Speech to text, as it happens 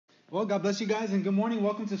Well, God bless you guys and good morning.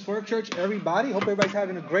 Welcome to Swerve Church, everybody. Hope everybody's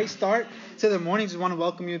having a great start to their morning. Just want to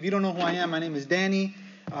welcome you. If you don't know who I am, my name is Danny,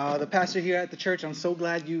 the pastor here at the church. I'm so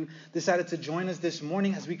glad you decided to join us this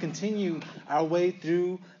morning as we continue our way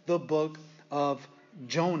through the book of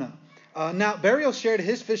Jonah. Now, Burial shared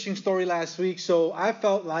his fishing story last week, so I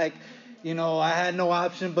felt like, I had no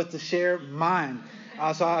option but to share mine.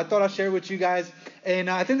 So I thought I'd share it with you guys. And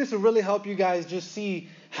I think this will really help you guys just see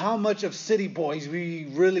how much of city boys we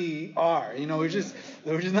really are. We're just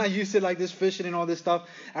not used to like this fishing and all this stuff.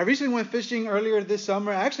 I recently went fishing earlier this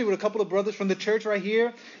summer, actually with a couple of brothers from the church right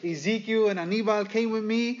here. Ezekiel and Anibal came with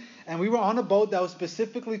me, and we were on a boat that was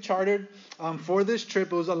specifically chartered for this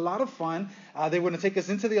trip. It was a lot of fun. They were going to take us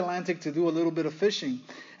into the Atlantic to do a little bit of fishing.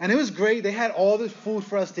 And it was great. They had all this food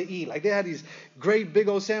for us to eat. Like they had these great big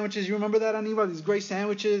old sandwiches. You remember that, Anibal? These great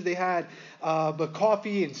sandwiches. They had the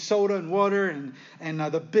coffee and soda and water and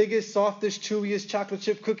the biggest, softest, chewiest chocolate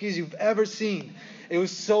chip cookies you've ever seen. It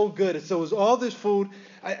was so good. So it was all this food.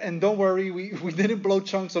 And don't worry, we didn't blow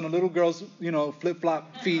chunks on the little girl's,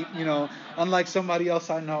 flip-flop feet, unlike somebody else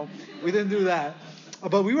I know. We didn't do that.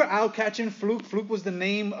 But we were out catching fluke. Fluke was the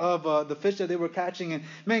name of the fish that they were catching. And,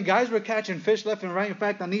 man, guys were catching fish left and right. In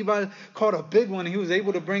fact, Anibal caught a big one, and he was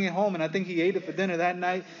able to bring it home. And I think he ate it for dinner that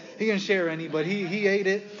night. He didn't share any, but he ate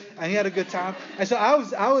it, and he had a good time. And so I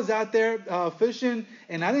was out there fishing,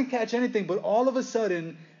 and I didn't catch anything. But all of a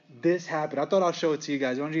sudden, this happened. I thought I'll show it to you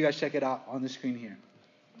guys. Why don't you guys check it out on the screen here?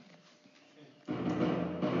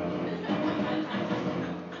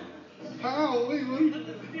 How? Wait.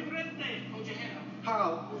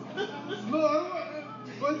 How? No,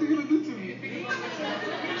 what are you going to do to me?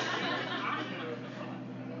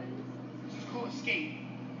 It's called skate.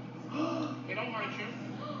 They don't hurt you.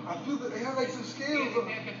 I feel that they have like some scales on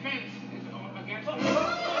The fence is against you.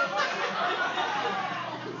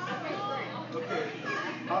 Okay.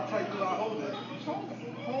 How tight do I hold it? Just hold it.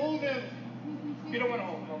 Hold it. You don't want to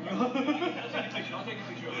hold it. I'll take a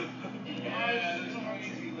picture of it.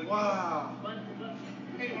 Yes. Wow.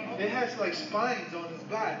 It has like spines on its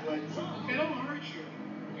back. Like. They don't hurt you.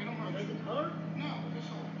 They don't hurt you. No, just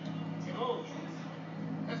hold it. It holds you.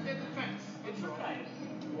 That's their defense. It's okay.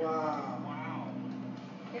 Wow.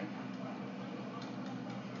 Okay.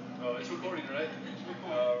 Oh, it's recording, right? It's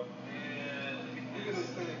recording. And Look at this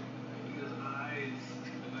thing. his eyes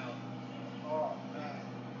and the mouth. Oh, man.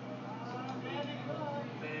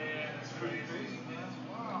 Man, that's crazy. Crazy, man.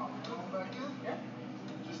 Wow. Going back in? Yeah.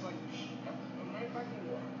 Just like. Yep. Come right back in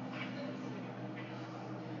the water.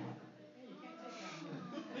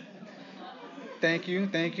 Thank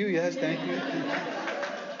you. Yes, thank you.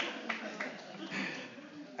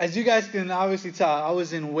 As you guys can obviously tell, I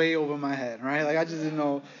was in way over my head, right? Like I just didn't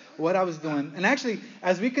know what I was doing. And actually,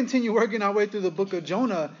 as we continue working our way through the book of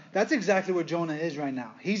Jonah, that's exactly where Jonah is right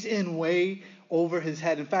now. He's in way over his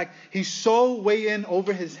head. In fact, he's so way in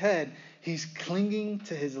over his head, he's clinging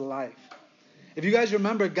to his life. If you guys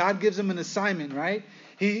remember, God gives him an assignment, right?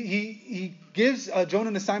 He gives Jonah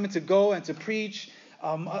an assignment to go and to preach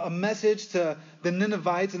a message to the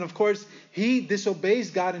Ninevites. And of course, he disobeys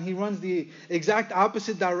God and he runs the exact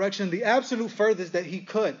opposite direction, the absolute furthest that he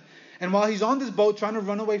could. And while he's on this boat trying to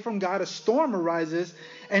run away from God, a storm arises.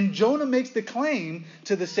 And Jonah makes the claim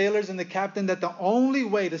to the sailors and the captain that the only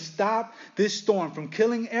way to stop this storm from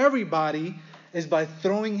killing everybody is by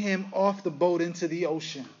throwing him off the boat into the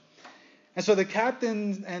ocean. And so the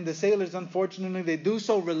captain and the sailors, unfortunately, they do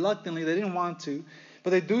so reluctantly. They didn't want to, but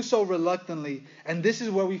they do so reluctantly. And this is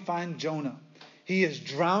where we find Jonah. He is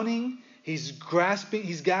drowning. He's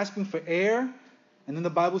gasping for air. And then the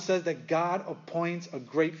Bible says that God appoints a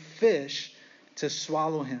great fish to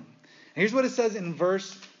swallow him. And here's what it says in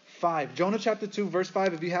verse 5. Jonah chapter 2, verse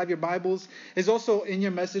 5, if you have your Bibles, is also in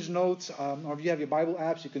your message notes, or if you have your Bible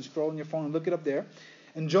apps, you can scroll on your phone and look it up there.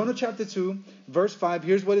 In Jonah chapter 2, verse 5,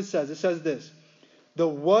 here's what it says. It says this: "The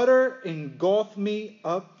water engulfed me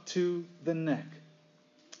up to the neck.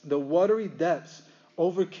 The watery depths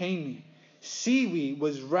overcame me. Seaweed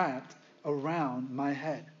was wrapped around my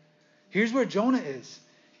head." Here's where Jonah is.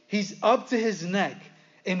 He's up to his neck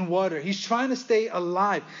in water. He's trying to stay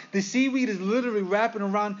alive. The seaweed is literally wrapping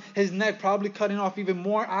around his neck, probably cutting off even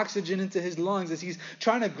more oxygen into his lungs as he's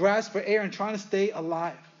trying to grasp for air and trying to stay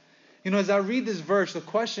alive. As I read this verse, the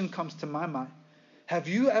question comes to my mind. Have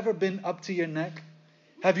you ever been up to your neck?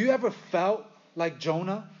 Have you ever felt like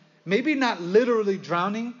Jonah? Maybe not literally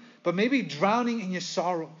drowning, but maybe drowning in your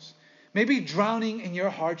sorrows. Maybe drowning in your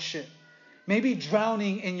hardship. Maybe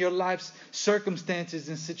drowning in your life's circumstances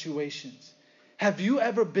and situations. Have you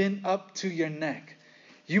ever been up to your neck?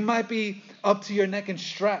 You might be up to your neck in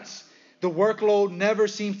stress. The workload never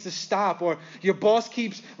seems to stop, or your boss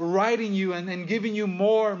keeps writing you and giving you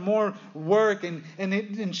more and more work,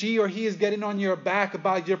 and she or he is getting on your back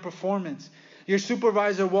about your performance. Your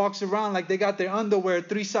supervisor walks around like they got their underwear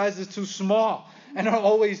 3 sizes too small and are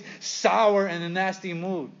always sour and in a nasty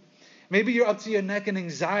mood. Maybe you're up to your neck in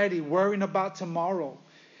anxiety, worrying about tomorrow.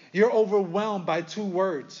 You're overwhelmed by 2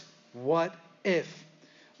 words. What if?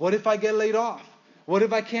 What if I get laid off? What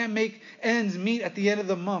if I can't make ends meet at the end of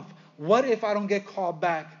the month? What if I don't get called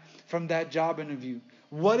back from that job interview?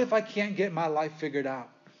 What if I can't get my life figured out?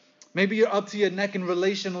 Maybe you're up to your neck in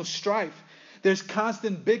relational strife. There's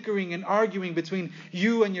constant bickering and arguing between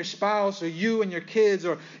you and your spouse, or you and your kids,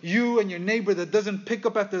 or you and your neighbor that doesn't pick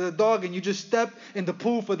up after the dog, and you just step in the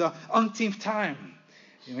pool for the umpteenth time.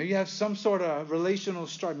 Maybe you have some sort of relational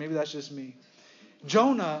strife. Maybe that's just me.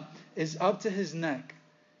 Jonah is up to his neck,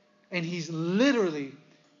 and he's literally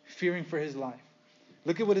fearing for his life.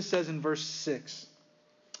 Look at what it says in verse 6.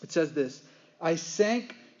 It says this: I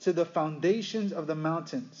sank to the foundations of the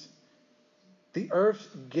mountains. The earth's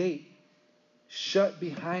gate shut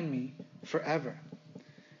behind me forever.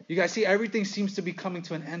 You guys see, everything seems to be coming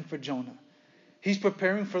to an end for Jonah. He's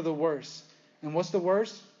preparing for the worst. And what's the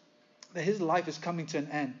worst? That his life is coming to an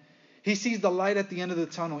end. He sees the light at the end of the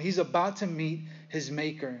tunnel. He's about to meet his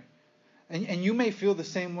Maker. And you may feel the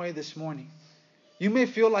same way this morning. You may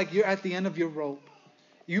feel like you're at the end of your rope.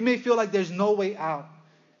 You may feel like there's no way out.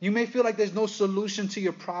 You may feel like there's no solution to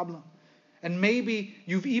your problem. And maybe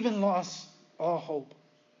you've even lost all hope.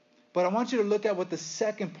 But I want you to look at what the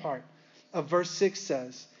second part of verse 6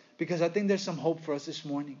 says, because I think there's some hope for us this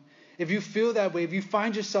morning. If you feel that way, if you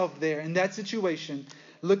find yourself there in that situation,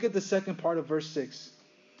 look at the second part of verse 6.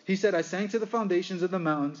 He said, I sank to the foundations of the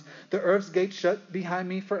mountains. The earth's gate shut behind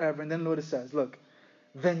me forever. And then Lord, it says, look,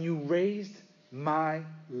 then you raised my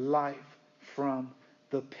life from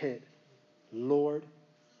the pit, Lord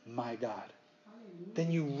my God.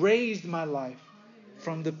 Then you raised my life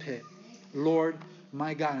from the pit, Lord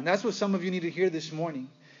my God. And that's what some of you need to hear this morning.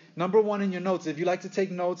 Number 1 in your notes, if you like to take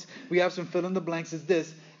notes, we have some fill in the blanks, is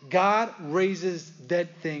this: God raises dead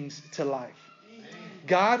things to life.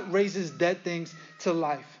 God raises dead things to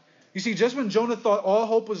life. You see, just when Jonah thought all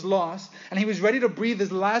hope was lost and he was ready to breathe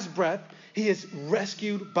his last breath, he is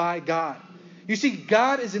rescued by God. You see,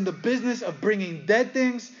 God is in the business of bringing dead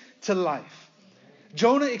things to life.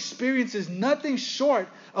 Jonah experiences nothing short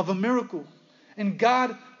of a miracle, and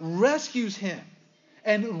God rescues him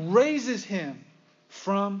and raises him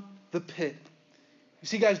from the pit. You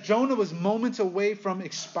see, guys, Jonah was moments away from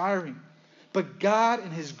expiring, but God in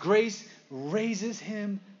his grace raises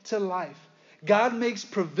him to life. God makes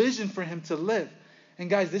provision for him to live. And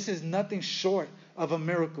guys, this is nothing short of a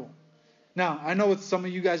miracle. Now, I know what some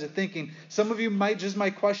of you guys are thinking. Some of you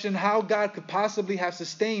might question how God could possibly have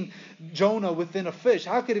sustained Jonah within a fish.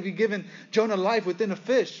 How could he have given Jonah life within a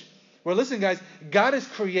fish? Well, listen, guys, God is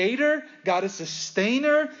creator, God is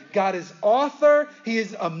sustainer, God is author, He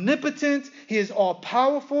is omnipotent, He is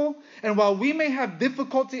all-powerful. And while we may have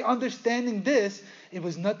difficulty understanding this, it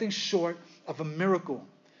was nothing short of a miracle.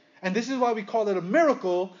 And this is why we call it a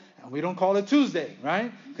miracle, and we don't call it Tuesday,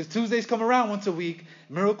 right? Because Tuesdays come around once a week.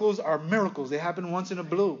 Miracles are miracles. They happen once in a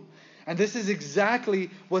blue. And this is exactly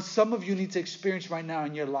what some of you need to experience right now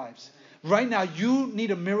in your lives. Right now, you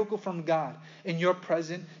need a miracle from God in your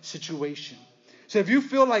present situation. So if you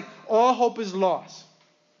feel like all hope is lost,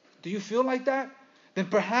 do you feel like that? Then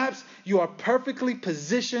perhaps you are perfectly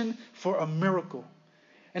positioned for a miracle.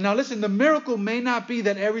 And now listen, the miracle may not be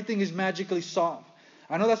that everything is magically solved.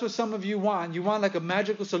 I know that's what some of you want. You want like a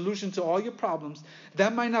magical solution to all your problems.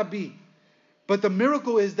 That might not be. But the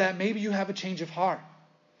miracle is that maybe you have a change of heart.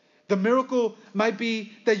 The miracle might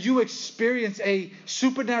be that you experience a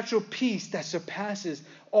supernatural peace that surpasses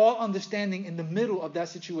all understanding in the middle of that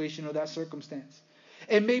situation or that circumstance.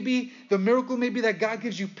 It may be, the miracle may be that God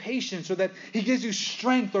gives you patience, or that He gives you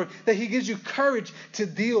strength, or that He gives you courage to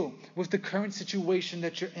deal with the current situation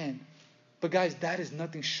that you're in. But guys, that is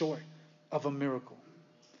nothing short of a miracle.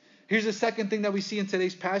 Here's the second thing that we see in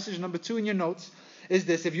today's passage. Number 2 in your notes is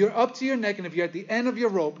this: if you're up to your neck and if you're at the end of your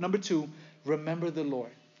rope, number 2, remember the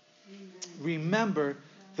Lord. Remember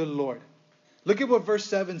the Lord. Look at what verse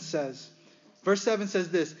 7 says. Verse 7 says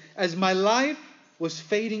this: as my life was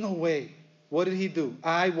fading away, what did he do?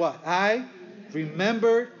 I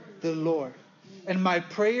remembered the Lord. And my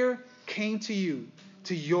prayer came to you,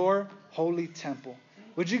 to your holy temple.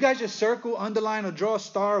 Would you guys just circle, underline, or draw a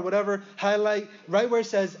star or whatever, highlight right where it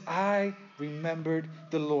says, I remembered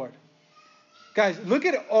the Lord. Guys, look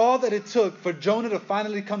at all that it took for Jonah to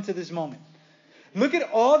finally come to this moment. Look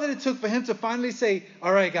at all that it took for him to finally say,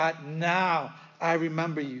 all right, God, now I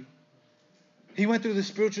remember you. He went through the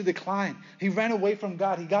spiritual decline. He ran away from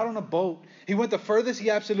God. He got on a boat. He went the furthest he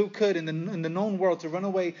absolutely could in the known world to run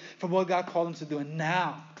away from what God called him to do. And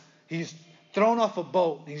now he's thrown off a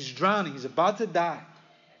boat. He's drowning. He's about to die.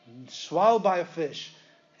 Swallowed by a fish.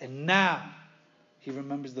 And now he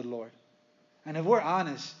remembers the Lord. And if we're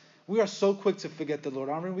honest, we are so quick to forget the Lord,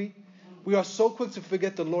 aren't we? We are so quick to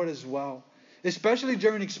forget the Lord as well. Especially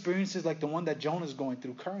during experiences like the one that Jonah's going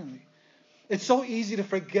through currently. It's so easy to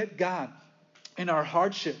forget God in our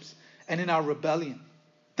hardships and in our rebellion.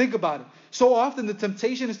 Think about it. So often the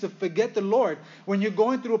temptation is to forget the Lord when you're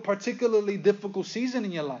going through a particularly difficult season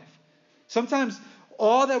in your life. Sometimes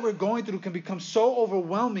all that we're going through can become so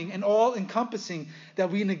overwhelming and all-encompassing that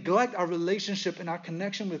we neglect our relationship and our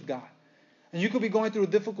connection with God. And you could be going through a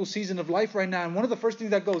difficult season of life right now, and one of the first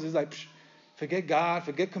things that goes is like, forget God,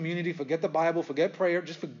 forget community, forget the Bible, forget prayer,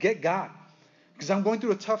 just forget God. Because I'm going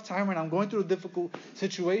through a tough time and I'm going through a difficult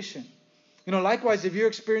situation. Likewise, if you're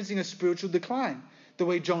experiencing a spiritual decline, the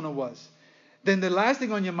way Jonah was, then the last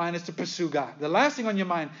thing on your mind is to pursue God. The last thing on your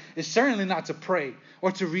mind is certainly not to pray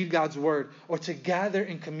or to read God's word or to gather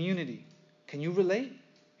in community. Can you relate?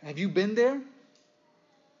 Have you been there?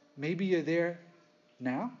 Maybe you're there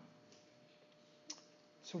now.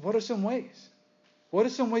 So what are some ways? What are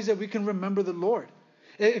some ways that we can remember the Lord?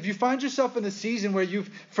 If you find yourself in a season where you've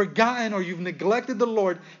forgotten or you've neglected the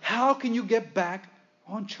Lord, how can you get back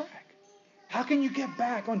on track? How can you get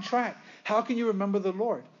back on track? How can you remember the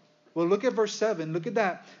Lord? Well, look at verse 7. Look at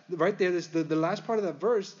that. Right there, this the last part of that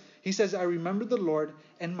verse. He says, I remembered the Lord,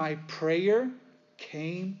 and my prayer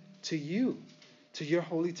came to you, to your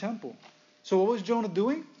holy temple. So what was Jonah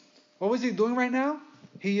doing? What was he doing right now?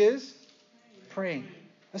 He is praying.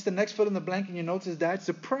 That's the next fill in the blank in your notes is that. It's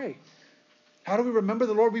to pray. How do we remember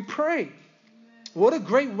the Lord? We pray. What a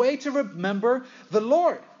great way to remember the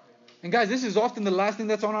Lord. And guys, this is often the last thing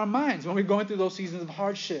that's on our minds when we're going through those seasons of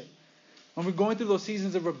hardship, when we're going through those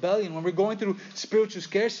seasons of rebellion, when we're going through spiritual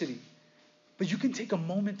scarcity. But you can take a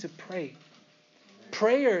moment to pray.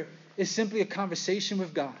 Prayer is simply a conversation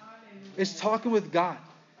with God. It's talking with God.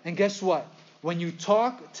 And guess what? When you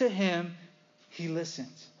talk to Him, He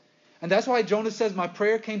listens. And that's why Jonah says, my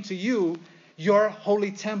prayer came to you, your holy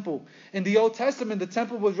temple. In the Old Testament, the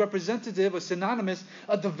temple was representative or synonymous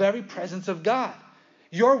of the very presence of God.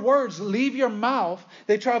 Your words leave your mouth.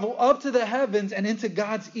 They travel up to the heavens and into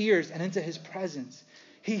God's ears and into His presence.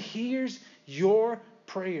 He hears your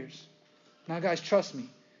prayers. Now, guys, trust me.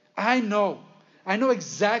 I know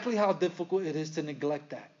exactly how difficult it is to neglect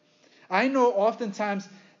that. I know oftentimes,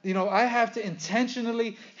 I have to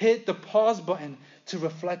intentionally hit the pause button to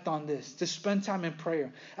reflect on this, to spend time in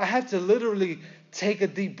prayer. I have to literally take a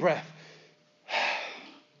deep breath.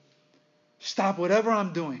 Stop whatever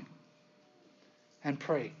I'm doing and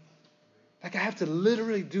pray. Like I have to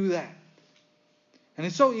literally do that. And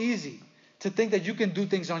it's so easy to think that you can do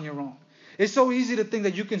things on your own. It's so easy to think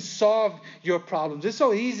that you can solve your problems. It's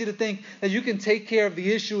so easy to think that you can take care of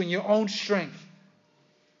the issue in your own strength.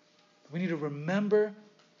 We need to remember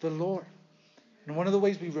the Lord. And one of the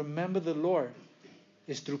ways we remember the Lord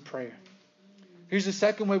is through prayer. Here's the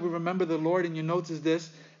second way we remember the Lord in your notes is this: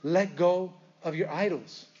 let go of your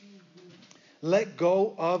idols. Let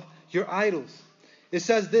go of your idols. It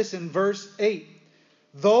says this in verse 8.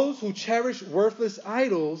 Those who cherish worthless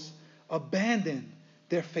idols abandon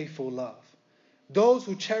their faithful love. Those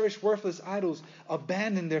who cherish worthless idols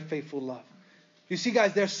abandon their faithful love. You see,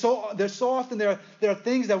 guys, there's so often there are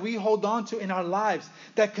things that we hold on to in our lives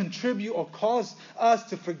that contribute or cause us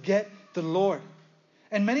to forget the Lord.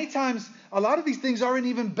 And many times, a lot of these things aren't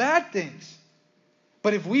even bad things.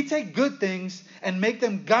 But if we take good things and make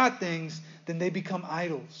them God things, then they become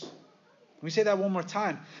idols. Let me say that one more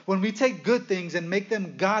time. When we take good things and make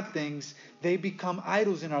them God things, they become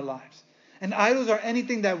idols in our lives. And idols are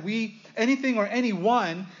anything or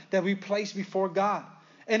anyone that we place before God.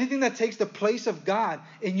 Anything that takes the place of God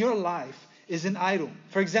in your life is an idol.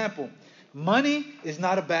 For example, money is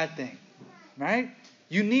not a bad thing, right?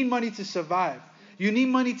 You need money to survive. You need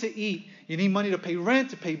money to eat. You need money to pay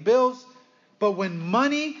rent, to pay bills. But when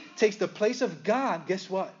money takes the place of God, guess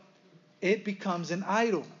what? It becomes an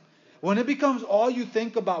idol. When it becomes all you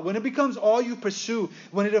think about, when it becomes all you pursue,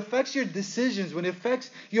 when it affects your decisions, when it affects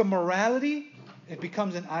your morality, it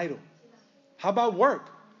becomes an idol. How about work?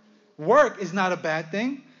 Work is not a bad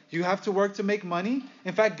thing. You have to work to make money.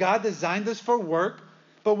 In fact, God designed us for work.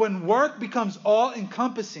 But when work becomes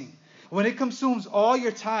all-encompassing, when it consumes all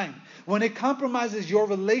your time, when it compromises your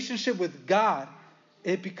relationship with God,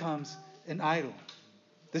 it becomes an idol.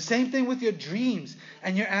 The same thing with your dreams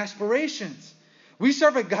and your aspirations. We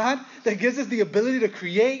serve a God that gives us the ability to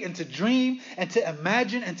create and to dream and to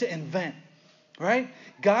imagine and to invent. right?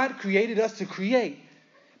 God created us to create.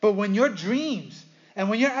 But when your dreams and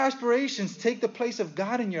when your aspirations take the place of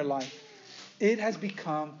God in your life, it has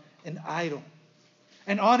become an idol.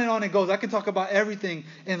 And on it goes. I can talk about everything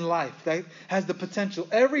in life that has the potential.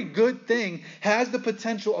 Every good thing has the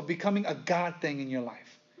potential of becoming a God thing in your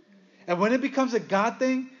life. And when it becomes a God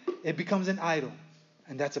thing, it becomes an idol.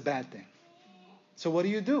 And that's a bad thing. So what do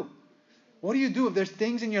you do? What do you do if there's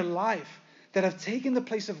things in your life that have taken the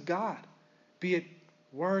place of God? Be it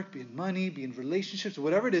work, be it money, be it relationships,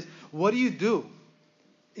 whatever it is. What do you do?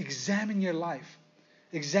 Examine your life.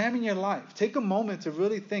 Examine your life. Take a moment to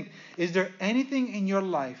really think, is there anything in your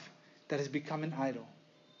life that has become an idol?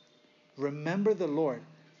 Remember the Lord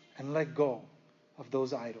and let go of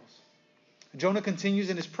those idols. Jonah continues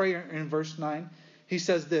in his prayer in verse 9. He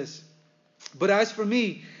says this, "But as for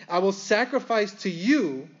me, I will sacrifice to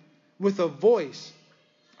you with a voice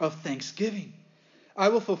of thanksgiving. I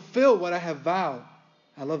will fulfill what I have vowed."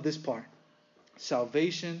 I love this part.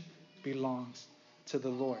 Salvation belongs to the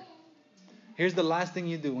Lord. Here's the last thing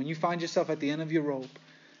you do. When you find yourself at the end of your rope,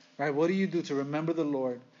 right? What do you do to remember the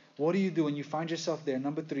Lord? What do you do when you find yourself there?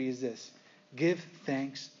 Number 3 is this. Give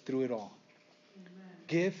thanks through it all. Amen.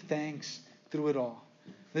 Give thanks through it all.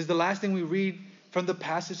 This is the last thing we read from the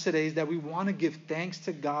passage today, is that we want to give thanks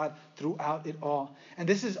to God throughout it all. And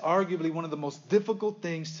this is arguably one of the most difficult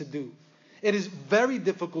things to do. It is very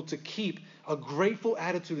difficult to keep a grateful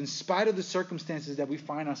attitude in spite of the circumstances that we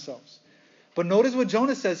find ourselves. But notice what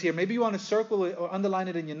Jonah says here. Maybe you want to circle it or underline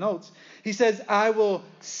it in your notes. He says, "I will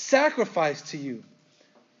sacrifice to you."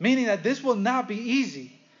 Meaning that this will not be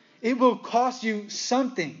easy. It will cost you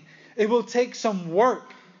something. It will take some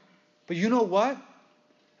work. But you know what?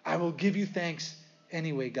 I will give you thanks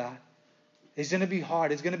anyway, God. It's going to be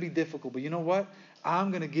hard. It's going to be difficult. But you know what?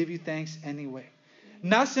 I'm going to give you thanks anyway.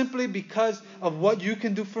 Not simply because of what you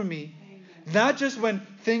can do for me. Not just when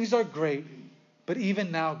things are great. But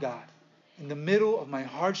even now, God. In the middle of my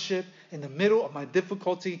hardship, in the middle of my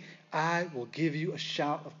difficulty, I will give you a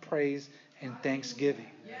shout of praise and thanksgiving.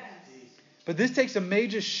 Yes. But this takes a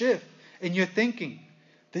major shift in your thinking.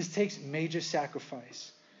 This takes major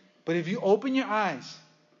sacrifice. But if you open your eyes,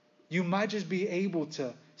 you might just be able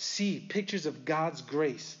to see pictures of God's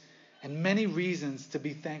grace and many reasons to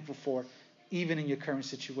be thankful for, even in your current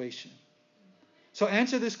situation. So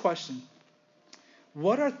answer this question.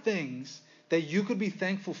 What are things that you could be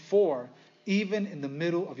thankful for even in the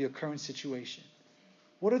middle of your current situation?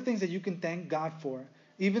 What are things that you can thank God for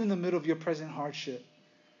even in the middle of your present hardship?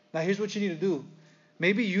 Now here's what you need to do.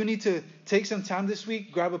 Maybe you need to take some time this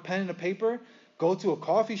week, grab a pen and a paper, go to a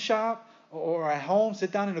coffee shop or at home,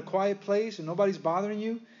 sit down in a quiet place and nobody's bothering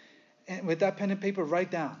you, and with that pen and paper, write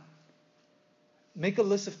down. Make a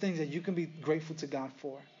list of things that you can be grateful to God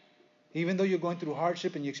for. Even though you're going through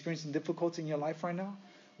hardship and you're experiencing difficulty in your life right now,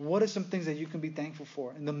 what are some things that you can be thankful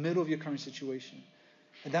for in the middle of your current situation?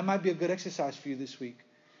 And that might be a good exercise for you this week.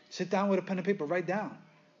 Sit down with a pen and paper, write down.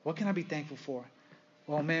 What can I be thankful for?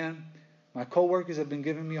 Well, man, my coworkers have been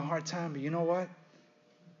giving me a hard time, but you know what?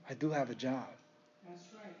 I do have a job. That's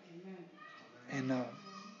right. Amen.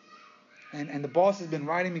 And the boss has been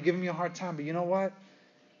writing me, giving me a hard time, but you know what?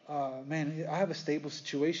 Man, I have a stable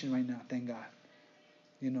situation right now, thank God.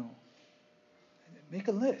 You know, make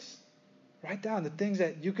a list. Write down the things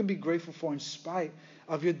that you can be grateful for in spite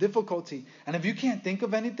of your difficulty. And if you can't think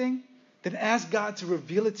of anything, then ask God to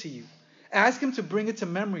reveal it to you. Ask Him to bring it to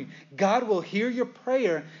memory. God will hear your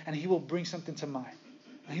prayer and He will bring something to mind.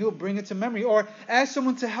 And He will bring it to memory. Or ask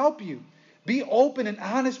someone to help you. Be open and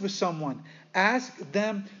honest with someone. Ask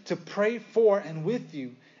them to pray for and with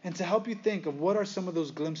you and to help you think of what are some of those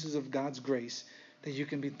glimpses of God's grace that you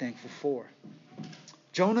can be thankful for.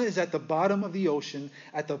 Jonah is at the bottom of the ocean,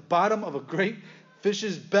 at the bottom of a great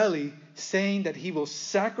fish's belly, saying that he will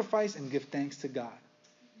sacrifice and give thanks to God.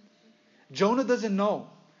 Jonah doesn't know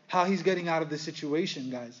how he's getting out of this situation,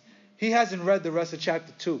 guys. He hasn't read the rest of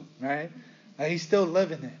chapter 2, right? He's still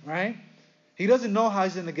living it, right? He doesn't know how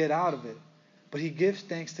he's going to get out of it, but he gives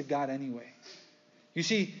thanks to God anyway. You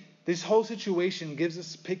see, this whole situation gives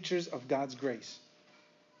us pictures of God's grace.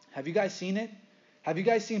 Have you guys seen it? Have you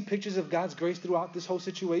guys seen pictures of God's grace throughout this whole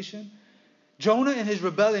situation? Jonah, in his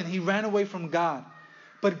rebellion, he ran away from God.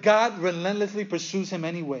 But God relentlessly pursues him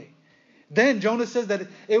anyway. Then Jonah says that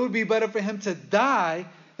it would be better for him to die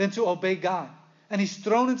than to obey God. And he's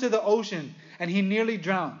thrown into the ocean and he nearly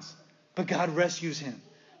drowns. But God rescues him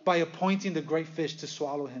by appointing the great fish to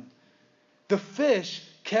swallow him. The fish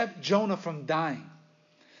kept Jonah from dying.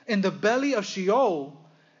 In the belly of Sheol,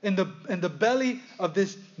 in the belly of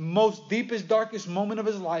this most deepest, darkest moment of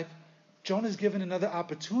his life, Jonah is given another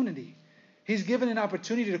opportunity. He's given an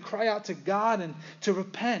opportunity to cry out to God and to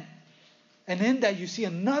repent. And in that you see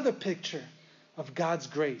another picture of God's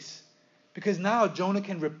grace. Because now Jonah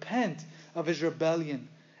can repent of his rebellion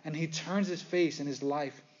and he turns his face and his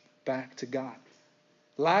life back to God.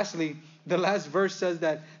 Lastly, the last verse says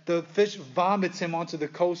that the fish vomits him onto the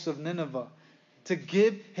coast of Nineveh to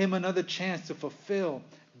give him another chance to fulfill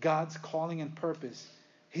God's calling and purpose.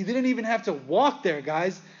 He didn't even have to walk there,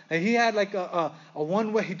 guys. He had like a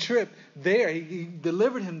one-way trip there. He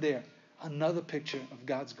delivered him there. Another picture of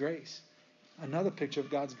God's grace. Another picture of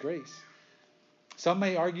God's grace. Some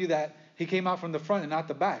may argue that he came out from the front and not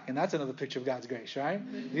the back. And that's another picture of God's grace, right?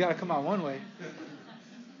 You got to come out one way.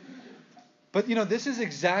 But this is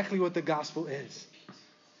exactly what the gospel is.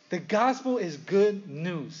 The gospel is good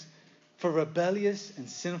news for rebellious and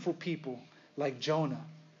sinful people like Jonah,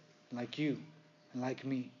 like you, and like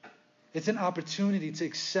me. It's an opportunity to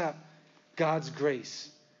accept God's grace.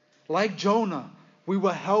 Like Jonah, we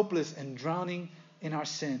were helpless and drowning in our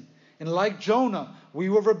sin. And like Jonah, we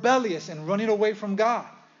were rebellious and running away from God.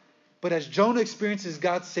 But as Jonah experiences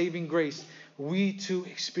God's saving grace, we too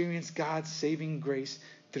experience God's saving grace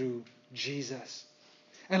through Jesus.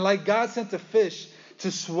 And like God sent a fish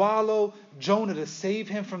to swallow Jonah to save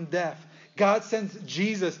him from death, God sends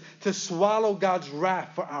Jesus to swallow God's wrath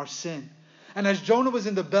for our sin. And as Jonah was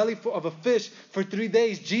in the belly of a fish for 3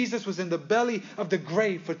 days, Jesus was in the belly of the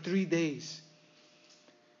grave for 3 days.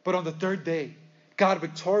 But on the third day,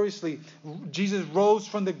 Jesus rose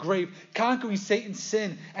from the grave, conquering Satan's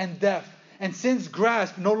sin and death. And sin's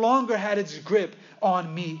grasp no longer had its grip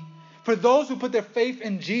on me. For those who put their faith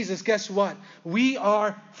in Jesus, guess what? We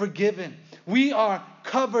are forgiven. We are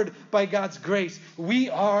covered by God's grace. We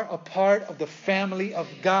are a part of the family of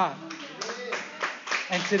God.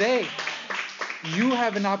 And today, you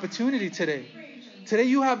have an opportunity today. Today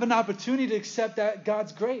you have an opportunity to accept that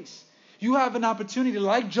God's grace. You have an opportunity,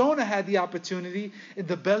 like Jonah had the opportunity in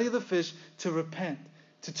the belly of the fish, to repent,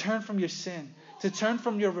 to turn from your sin, to turn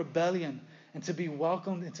from your rebellion, and to be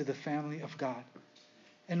welcomed into the family of God.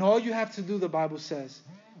 And all you have to do, the Bible says,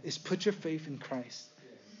 is put your faith in Christ.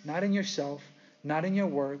 Not in yourself, not in your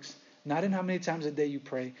works, not in how many times a day you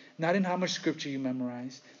pray, not in how much scripture you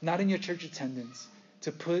memorize, not in your church attendance.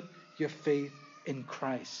 To put your faith in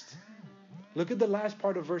Christ. Look at the last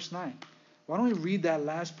part of verse 9. Why don't we read that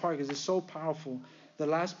last part, because it's so powerful. The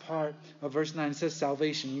last part of verse 9, it says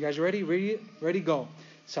salvation. You guys ready? Read it? Ready? Go.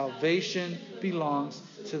 Salvation belongs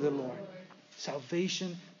to the Lord.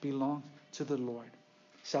 Salvation belongs to the Lord.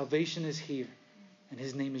 Salvation is here, and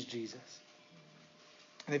His name is Jesus.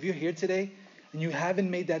 And if you're here today and you haven't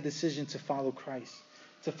made that decision to follow Christ,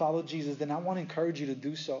 to follow Jesus, then I want to encourage you to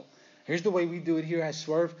do so. Here's the way we do it here at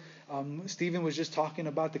Swerve. Stephen was just talking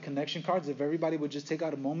about the connection cards. If everybody would just take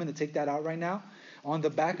out a moment to take that out right now. On the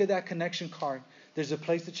back of that connection card, there's a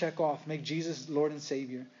place to check off. Make Jesus Lord and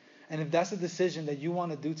Savior. And if that's a decision that you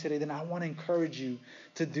want to do today, then I want to encourage you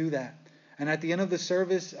to do that. And at the end of the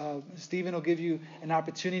service, Stephen will give you an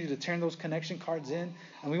opportunity to turn those connection cards in.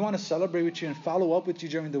 And we want to celebrate with you and follow up with you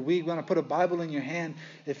during the week. We want to put a Bible in your hand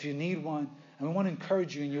if you need one. And we want to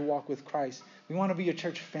encourage you in your walk with Christ. We want to be your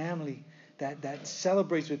church family that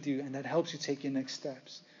celebrates with you and that helps you take your next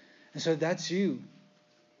steps. And so if that's you,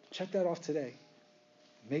 check that off today.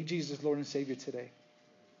 Make Jesus Lord and Savior today.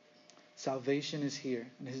 Salvation is here,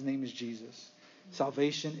 and His name is Jesus.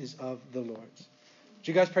 Salvation is of the Lord's. Would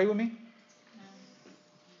you guys pray with me?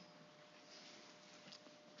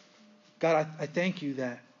 God, I thank you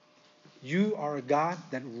that you are a God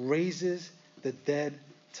that raises the dead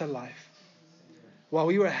to life. While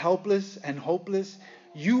we were helpless and hopeless,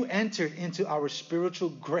 you entered into our spiritual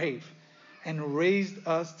grave and raised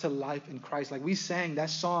us to life in Christ. Like we sang that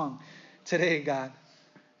song today, God.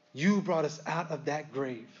 You brought us out of that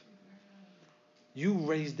grave. You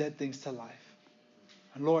raised dead things to life.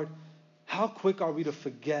 And Lord, how quick are we to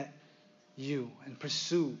forget you and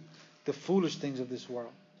pursue the foolish things of this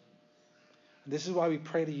world? And this is why we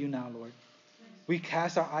pray to you now, Lord. We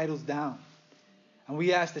cast our idols down. And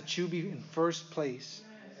we ask that you be in first place.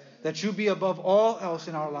 That you be above all else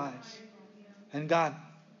in our lives. And God,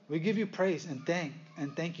 we give you praise and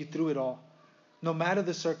thank you through it all. No matter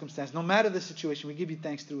the circumstance, no matter the situation, we give you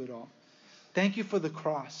thanks through it all. Thank you for the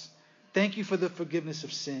cross. Thank you for the forgiveness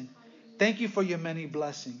of sin. Thank you for your many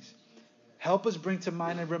blessings. Help us bring to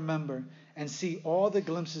mind and remember and see all the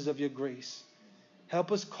glimpses of your grace.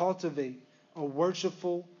 Help us cultivate a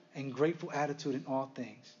worshipful and grateful attitude in all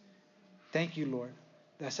things. Thank you, Lord,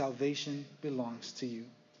 that salvation belongs to you.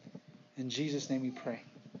 In Jesus' name we pray.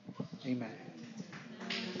 Amen.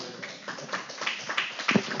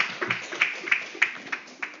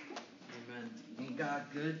 Amen. Ain't God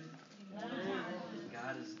good?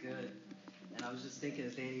 good. And I was just thinking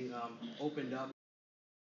as Danny opened up